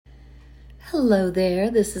Hello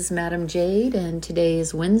there, this is Madam Jade, and today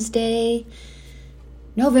is Wednesday,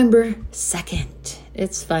 November 2nd.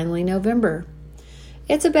 It's finally November.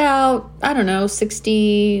 It's about,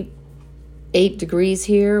 68 degrees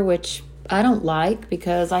here, which I don't like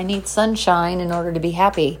because I need sunshine in order to be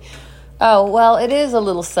happy. Oh, well, it is a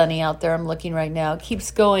little sunny out there. I'm looking right now. It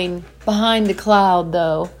keeps going behind the cloud,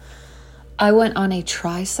 though. I went on a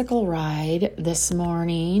tricycle ride this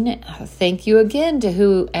morning. Thank you again to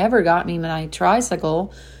whoever got me my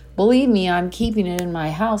tricycle. Believe me, I'm keeping it in my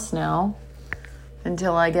house now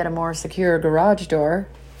until I get a more secure garage door.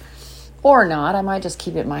 Or not. I might just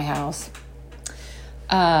keep it in my house.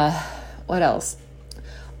 What else?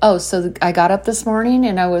 Oh, so I got up this morning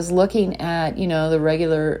and I was looking at, the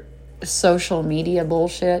regular social media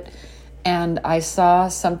bullshit. And I saw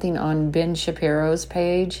something on Ben Shapiro's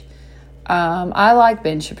page. I like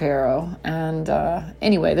Ben Shapiro. And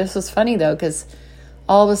anyway, this was funny, though, because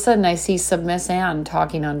all of a sudden I see some Miss Ann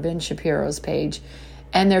talking on Ben Shapiro's page.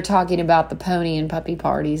 And they're talking about the pony and puppy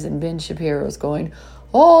parties. And Ben Shapiro's going,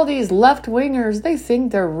 oh, these left-wingers, they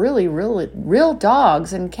think they're really, real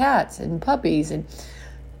dogs and cats and puppies. And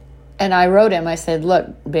I wrote him, I said, look,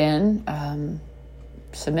 Ben,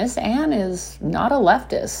 so Miss Ann is not a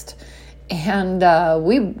leftist. And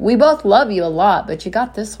we both love you a lot, but you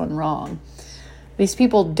got this one wrong. These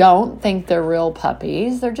people don't think they're real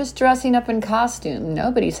puppies. They're just dressing up in costume.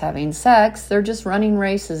 Nobody's having sex. They're just running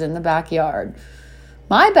races in the backyard.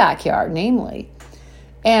 My backyard, namely.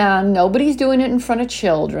 And nobody's doing it in front of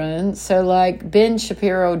children. So, Ben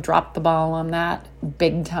Shapiro dropped the ball on that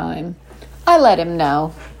big time. I let him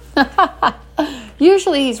know.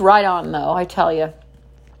 Usually he's right on, though, I tell you.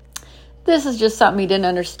 This is just something he didn't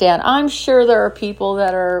understand. I'm sure there are people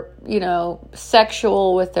that are,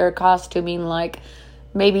 sexual with their costuming, like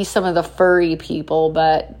maybe some of the furry people,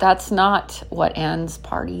 but that's not what Ann's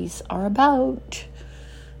parties are about.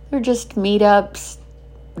 They're just meetups,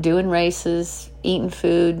 doing races, eating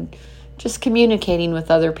food, just communicating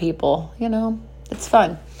with other people, It's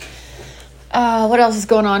fun. What else is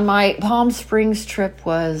going on? My Palm Springs trip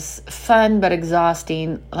was fun but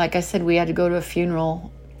exhausting. Like I said, we had to go to a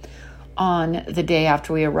funeral on the day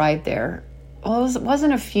after we arrived there. Well, it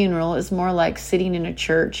wasn't a funeral. It was more like sitting in a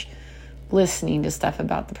church, listening to stuff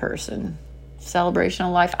about the person. Celebration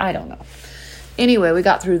of life? I don't know. Anyway, we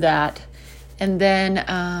got through that. And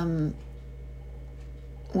then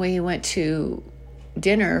we went to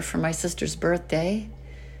dinner for my sister's birthday.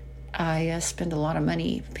 I spent a lot of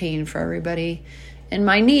money paying for everybody. And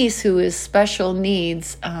my niece, who is special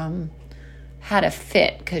needs, had a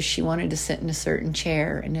fit because she wanted to sit in a certain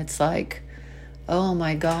chair. And it's like, oh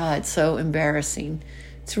my God, so embarrassing.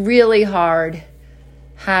 It's really hard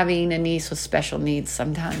having a niece with special needs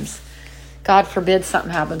sometimes. God forbid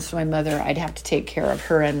something happens to my mother. I'd have to take care of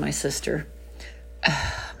her and my sister.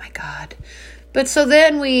 Oh my God. But so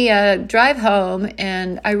then we drive home,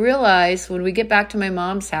 and I realize when we get back to my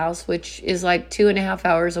mom's house, which is like 2.5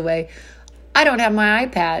 hours away, I don't have my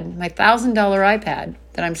iPad, my $1,000 iPad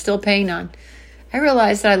that I'm still paying on. I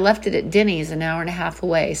realized that I left it at Denny's an hour and a half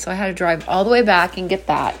away, so I had to drive all the way back and get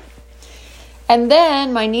that. And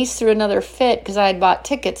then my niece threw another fit because I had bought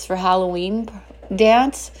tickets for Halloween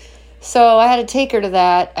dance, so I had to take her to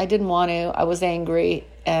that. I didn't want to. I was angry.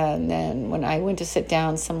 And then when I went to sit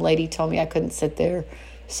down, some lady told me I couldn't sit there.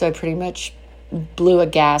 So I pretty much blew a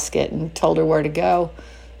gasket and told her where to go.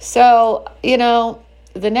 So,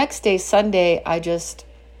 the next day, Sunday, I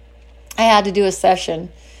had to do a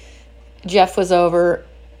session. Jeff was over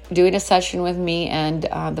doing a session with me, and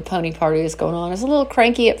the pony party was going on. I was a little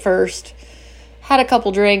cranky at first. Had a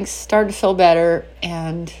couple drinks, started to feel better.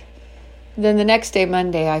 And then the next day,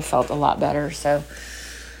 Monday, I felt a lot better. So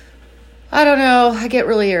I don't know. I get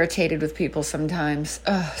really irritated with people sometimes.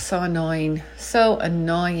 Oh, so annoying. So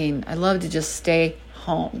annoying. I love to just stay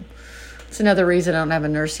home. It's another reason I don't have a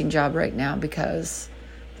nursing job right now, because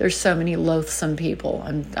there's so many loathsome people.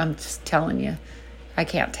 I'm just telling you. I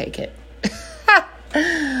can't take it.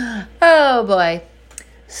 Oh, boy.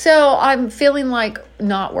 So I'm feeling like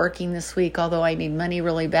not working this week, although I need money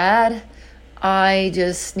really bad. I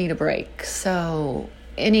just need a break. So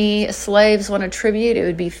any slaves want a tribute, it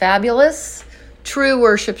would be fabulous. True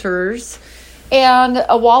worshipers. And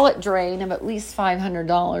a wallet drain of at least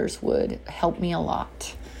 $500 would help me a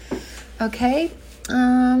lot. Okay?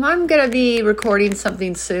 I'm going to be recording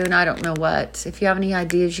something soon. I don't know what. If you have any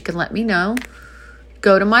ideas, you can let me know.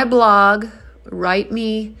 Go to my blog. Write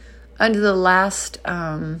me under the last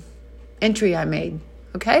entry I made.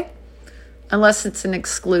 Okay? Unless it's an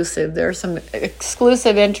exclusive. There are some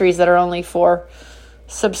exclusive entries that are only for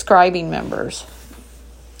subscribing members.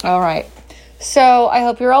 All right. So I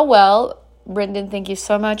hope you're all well. Brendan, thank you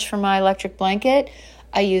so much for my electric blanket.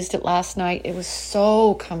 I used it last night. It was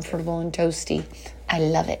so comfortable and toasty. I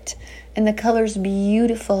love it. And the color's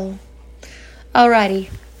beautiful. Alrighty.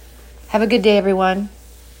 Have a good day, everyone.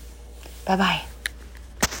 Bye-bye.